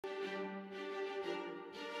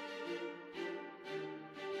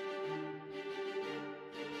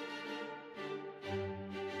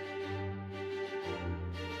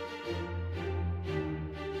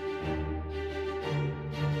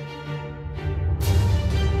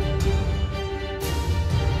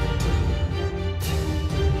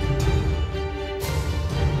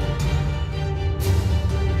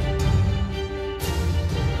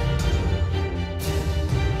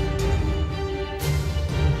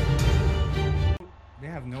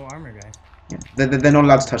Yeah. They're not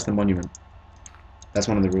allowed to touch the monument. That's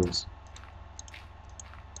one of the rules.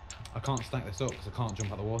 I can't stack this up because I can't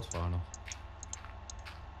jump out the water far enough.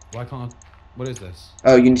 Why can't I... What is this?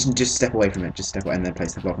 Oh, you need to just step away from it. Just step away and then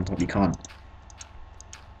place the block on top. You can't.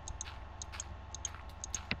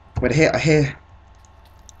 Wait, I hear...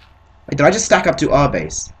 Wait, did I just stack up to our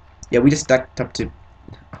base? Yeah, we just stacked up to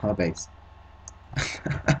our base.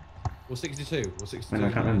 Well, 62. Well, 62.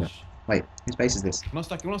 I can't remember. Wait, whose base is this? We're not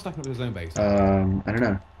stacking up to his own base. I don't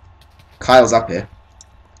know. Kyle's up here.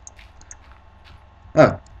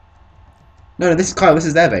 Oh. No, this is Kyle. This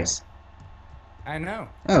is their base. I know.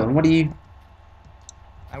 Oh, and what are you...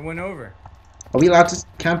 I went over. Are we allowed to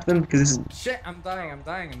camp them? Because this is... Shit, I'm dying, I'm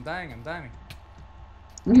dying, I'm dying, I'm dying.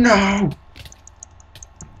 No!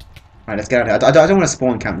 Alright, let's get out of here. I don't want to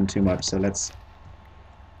spawn camp them too much, so let's...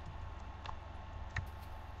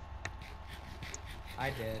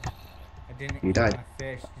 I did. I didn't You eat died. my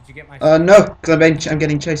fish. Did you get my fish? No! Because I'm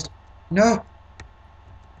getting chased. No!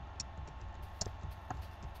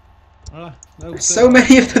 No, There's so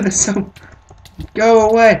many of them, there's so... Go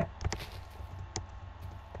away!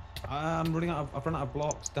 I'm running out of... I've run out of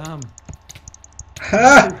blocks, damn.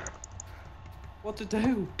 Ha! What to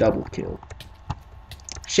do? Double kill.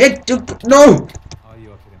 Shit! No! Oh,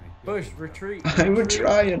 you are kidding me. Bush, retreat. I'm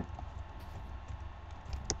trying.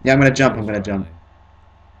 Yeah, I'm gonna jump, I'm gonna jump.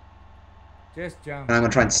 Just jump. And I'm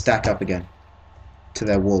gonna try and stack up again. To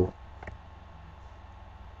their wall.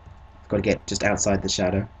 I've gotta get just outside the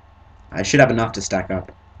shadow. I should have enough to stack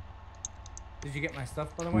up. Did you get my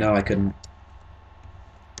stuff, by the way? No, I couldn't.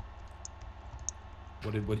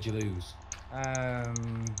 What did you lose?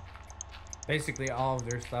 Basically all of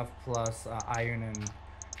their stuff plus iron and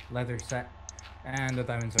leather set, and the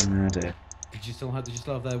diamonds are. Oh dear. Did you still have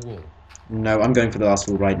their wall? No, I'm going for the last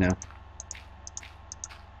wall right now.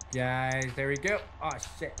 Guys, there we go. Oh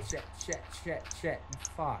shit!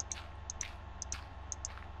 Fuck.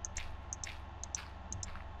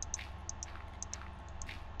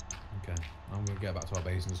 Okay, I'm gonna get back to our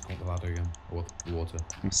base and just come up the ladder again, or the water.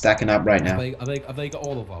 I'm stacking up right now. Have they got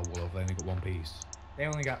all of our wall, or have they only got one piece? They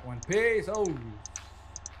only got one piece. Oh.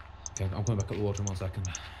 Okay, I'm coming back up the water in 1 second.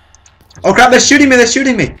 Oh crap, they're shooting me, they're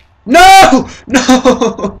shooting me! No!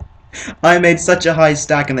 No! I made such a high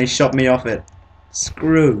stack and they shot me off it.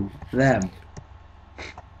 Screw them.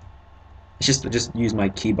 Just use my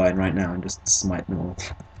keybind right now and just smite them all.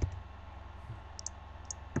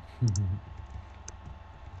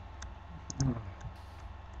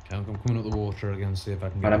 Okay, I'm coming up the water again, see if I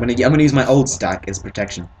can get... Right, I'm gonna use my old stack as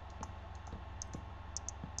protection.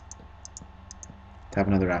 To have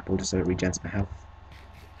another apple just so it regens my health.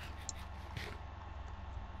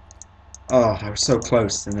 Oh, I was so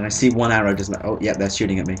close, and then I see one arrow just like, oh yeah, they're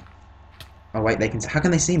shooting at me. Oh wait, how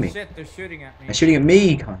can they see me? Shit, they're shooting at me. They're shooting at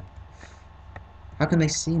me, Kyle. How can they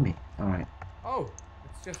see me? Alright. Oh,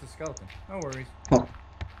 it's just a skeleton. No worries. Oh,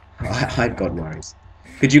 I've got worries.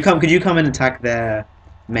 Could you come and attack their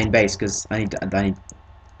main base? Because I need.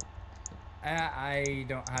 I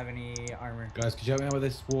don't have any armor. Guys, could you help me out with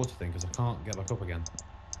this water thing? Because I can't get back up again.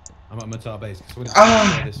 I'm at our base.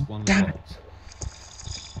 Ah, this one damn it.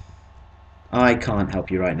 box. I can't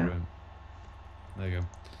help you right now. There you go.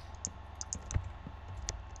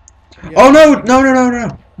 Yeah, Oh no! No!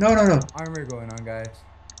 Armor going on, guys.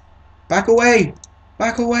 Back away!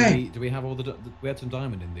 Back away! Do we have all the... We had some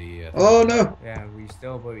diamond in the... Oh no! Yeah,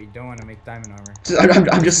 but we don't want to make diamond armor.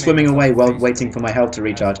 I'm just swimming away while waiting for my health to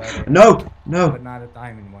recharge. No! No! But not a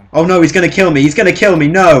diamond one. Oh no, he's gonna kill me! He's gonna kill me!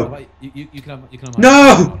 No! You can have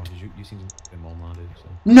No! You seem a bit more minded, so...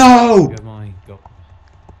 No! You have my... Go.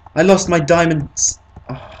 I lost my diamonds.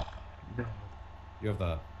 Oh, no. You have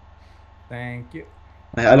that. Thank you.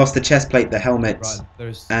 I lost the chest plate, the helmet, Right,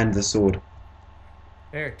 there's... and the sword.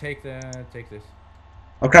 Here, take this.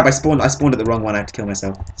 Oh crap! I spawned at the wrong one. I have to kill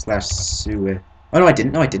myself. / sewer. Oh no, I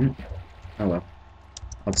didn't. No, I didn't. Oh well.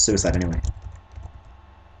 I'll suicide anyway.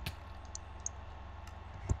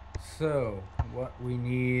 So, what we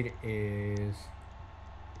need is...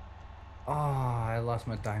 Ah, I lost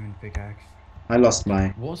my diamond pickaxe. I lost my...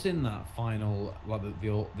 What's in that final, like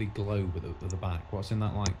the globe at the back? What's in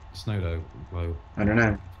that, like, snow globe? I don't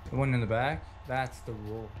know. The one in the back? That's the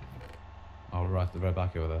wool. Oh, right, the very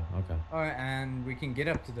back over there. Okay. Alright, and we can get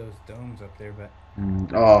up to those domes up there, but...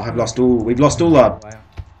 Oh, I've lost all... We've lost all our... Wow.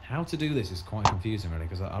 How to do this is quite confusing, really,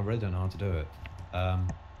 because I really don't know how to do it.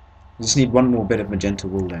 We just need one more bit of magenta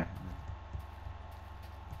wool there.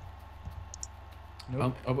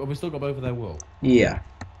 Nope. Have we still got both of their wool? Yeah.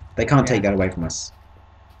 They can't take Yeah. that away from us.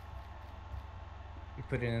 We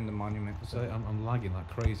put it in the monument. So I'm lagging like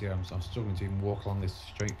crazy. I'm struggling to even walk along this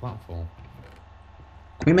straight platform.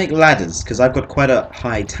 Can we make ladders? Because I've got quite a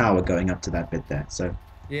high tower going up to that bit there. So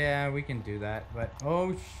Yeah, we can do that, but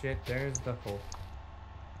oh shit, there's the hole.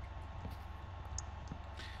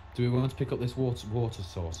 Do we want to pick up this water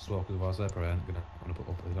source as well? Because otherwise they're probably not going to put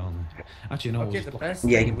up with it, aren't they? Actually, no. Okay, We'll just the block it. best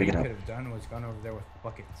Yeah, you thing can we pick it up. could have done was gone over there with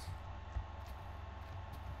buckets.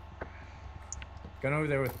 Gone over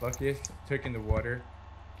there with buckets, taken the water.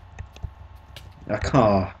 I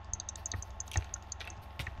can't.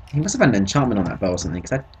 He must have had an enchantment on that bow or something, because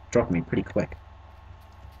that dropped me pretty quick.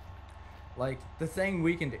 Like, the thing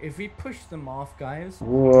we can do, if we push them off, guys,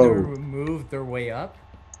 Whoa. and then move their way up,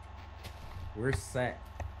 we're set.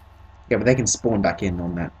 Yeah, but they can spawn back in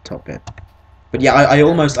on that top bit. But yeah, I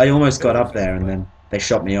almost got up there and then they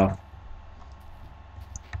shot me off.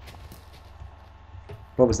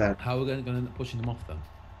 What was that? How are we going to end up pushing them off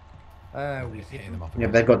then? We hit Hitting them. them off. Yeah,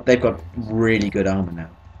 against they've got the- really good armor now,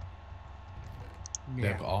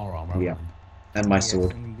 They've got our armor, haven't Yeah. they? and my Yes,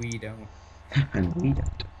 sword, and we don't. and we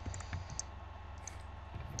don't.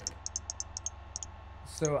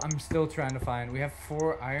 So I'm still trying to find. We have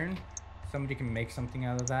 4 iron. Somebody can make something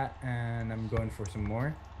out of that, and I'm going for some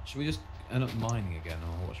more. Should we just end up mining again,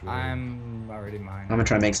 or what should we do? I'm already mine. I'm gonna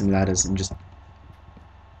try and make some ladders and just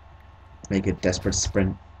make a desperate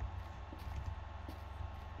sprint.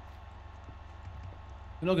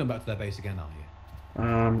 You're not going back to their base again, are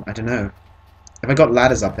you? I don't know. If I got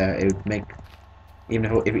ladders up there, it would make even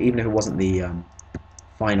if it wasn't the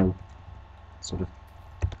final sort of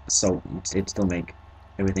assault, it'd still make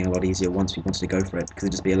everything a lot easier once we wanted to go for it, because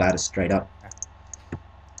it'd just be a ladder straight up.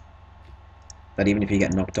 That even if you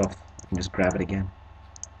get knocked off, you can just grab it again.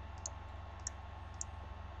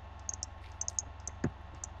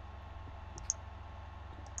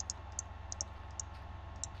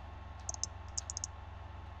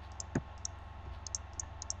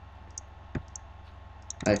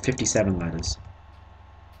 I have 57 ladders.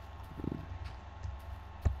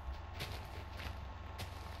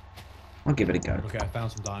 I'll give it a go. Okay, I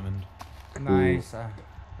found some diamond. Nice.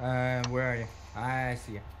 Where are you? I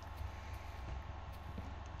see you.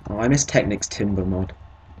 Oh, I miss Technic's timber mod.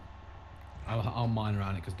 I'll mine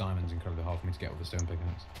around it because diamond's incredibly hard for me to get with the stone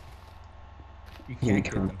pickaxe. You Yeah, you can't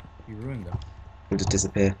get can't. them. You ruined them. It'll just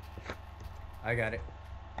disappear. I got it.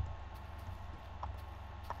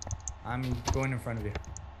 I'm going in front of you.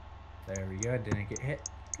 There we go. Didn't get hit.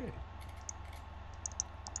 Good.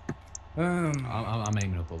 I'm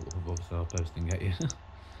aiming up above, so I'll post and get you.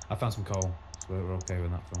 I found some coal, so we're okay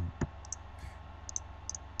with that front.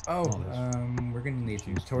 We're gonna need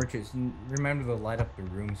some torches. Remember to light up the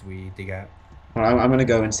rooms we dig out. Well, I'm gonna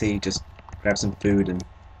go and see, just grab some food and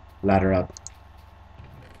ladder up.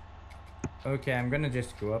 Okay, I'm gonna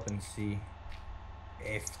just go up and see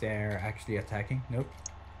if they're actually attacking. Nope.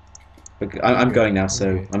 But I'm Good, going now, we're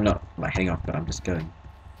so good. I'm not like heading off, but I'm just going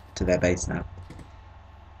to their base now.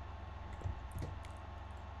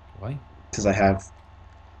 Why? Because I have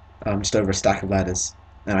just over a stack of ladders,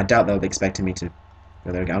 and I doubt they'll be expecting me to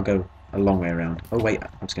go there again. I'll go a long way around. Oh wait, I'm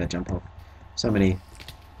just gonna jump off. So many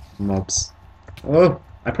mobs. Oh,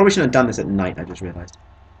 I probably shouldn't have done this at night. I just realised.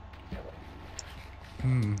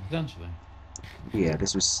 Potentially. Yeah,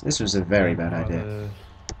 this was a very bad idea.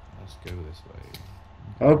 Let's go this way.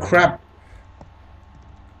 Oh crap!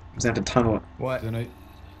 I'm gonna have to tunnel it. What? Don't know.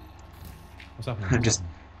 What's happening? I'm What's just-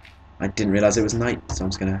 happening? I didn't realise it was night, so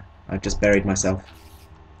I've just buried myself.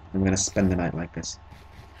 I'm gonna spend the night like this.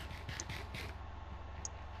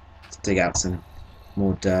 Let's dig out some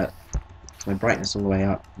more dirt. Is my brightness all the way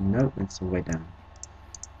up? Nope, it's all the way down.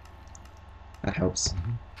 That helps.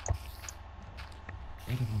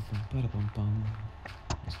 Ba-da-bum-bum.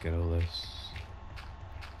 Let's get all this.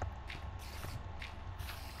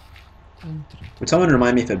 Would someone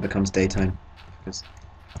remind me if it becomes daytime? Because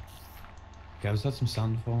Gav's had some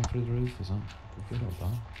sand falling through the roof, is that good or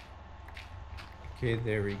bad? Okay,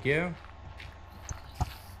 there we go.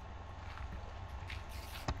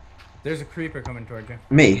 There's a creeper coming towards you.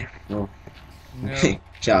 me? Oh, No.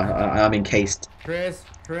 yeah, I'm encased. Chris,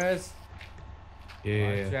 Chris.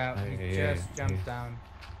 Yeah. Watch out. He just jumped down.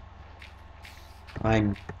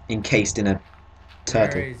 I'm encased in a Where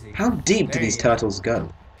turtle. is he? How deep do There these he is. turtles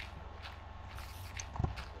go?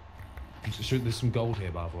 There's some gold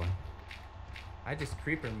here, by the way. I just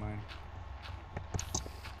creeper mine.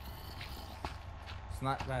 It's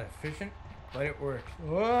not that efficient, but it works.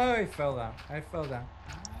 Oh, I fell down. I fell down.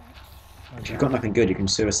 If you've got nothing good, you can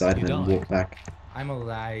suicide You and then die. walk back. I'm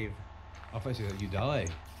alive. I thought you said you die.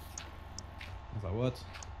 I was like, what?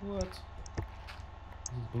 What?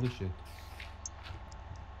 This is bullshit.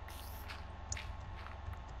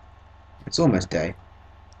 It's almost day.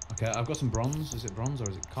 Okay, I've got some bronze. Is it bronze or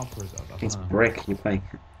is it copper? Is it? I I think don't it's know. brick you're playing.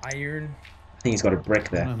 Iron. I think he's got a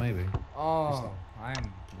brick I don't there. know, maybe. Oh,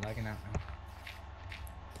 I'm lagging out now.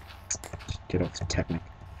 Get off the technic.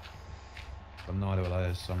 I've no idea what that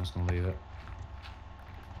is, so I'm just gonna leave it.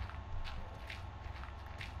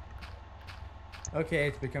 Okay,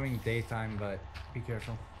 it's becoming daytime, but be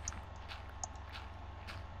careful.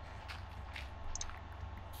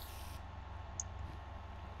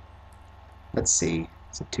 Let's see.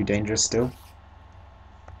 Is it too dangerous still?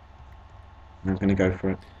 I'm gonna go for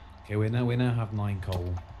it. Okay, we now have 9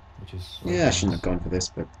 coal, which is Yeah, I shouldn't have nice. gone for this,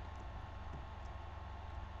 but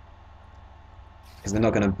because they're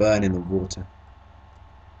not gonna burn in the water.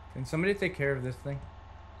 Can somebody take care of this thing?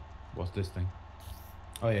 What's this thing?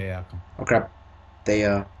 Oh yeah, I can. Oh crap! They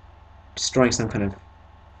are destroying some kind of.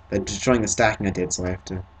 They're destroying the stacking I did, so I have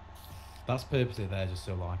to. That's purposely there just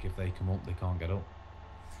so like if they come up, they can't get up.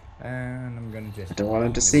 And I'm gonna just. I don't want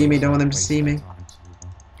them to And it see me. wastes Don't want them to wastes see their me. time to,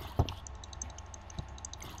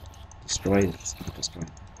 Destroy this. Destroy.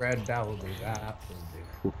 Red, that will do. That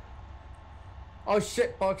will do. Oh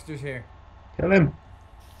shit, Boxster's here. Kill him.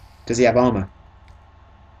 Does he have armor?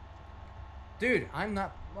 Dude, I'm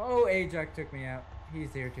not. Oh, Ajax took me out.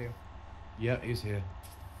 He's here too. Yeah, he's here.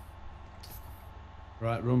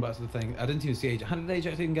 Right, run back to the thing. I didn't even see Ajax. How did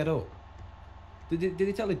Ajax even get up? Did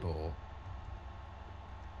he teleport?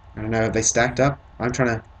 I don't know. Have they stacked up? I'm trying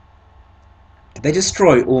to. Did they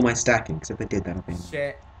destroy all my stacking? Because if they did, that'll be.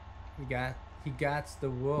 Shit. He got the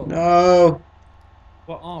wool. No.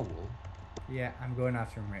 What are wool? Yeah, I'm going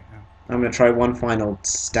after him right now. I'm gonna try one final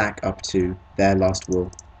stack up to their last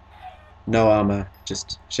wool. No armor.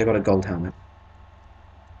 Just she got a gold helmet.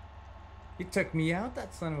 He took me out,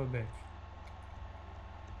 that son of a bitch.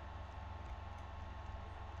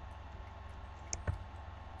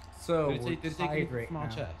 So Did we're they take tied it right from our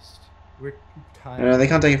now. chest? We're tied. No, they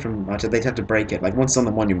can't take it from much. They'd have to break it. Like once it's on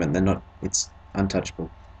the monument, they're not. It's untouchable.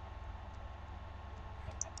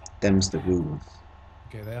 Them's the rules.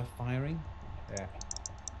 Okay, they are firing. Yeah.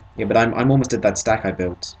 Yeah, but I'm almost at that stack I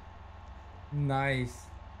built. Nice.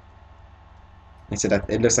 They said that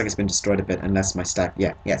it looks like it's been destroyed a bit, unless my stack.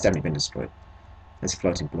 Yeah, it's definitely been destroyed. There's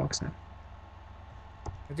floating blocks now.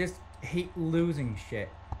 I just hate losing shit.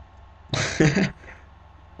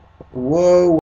 Whoa.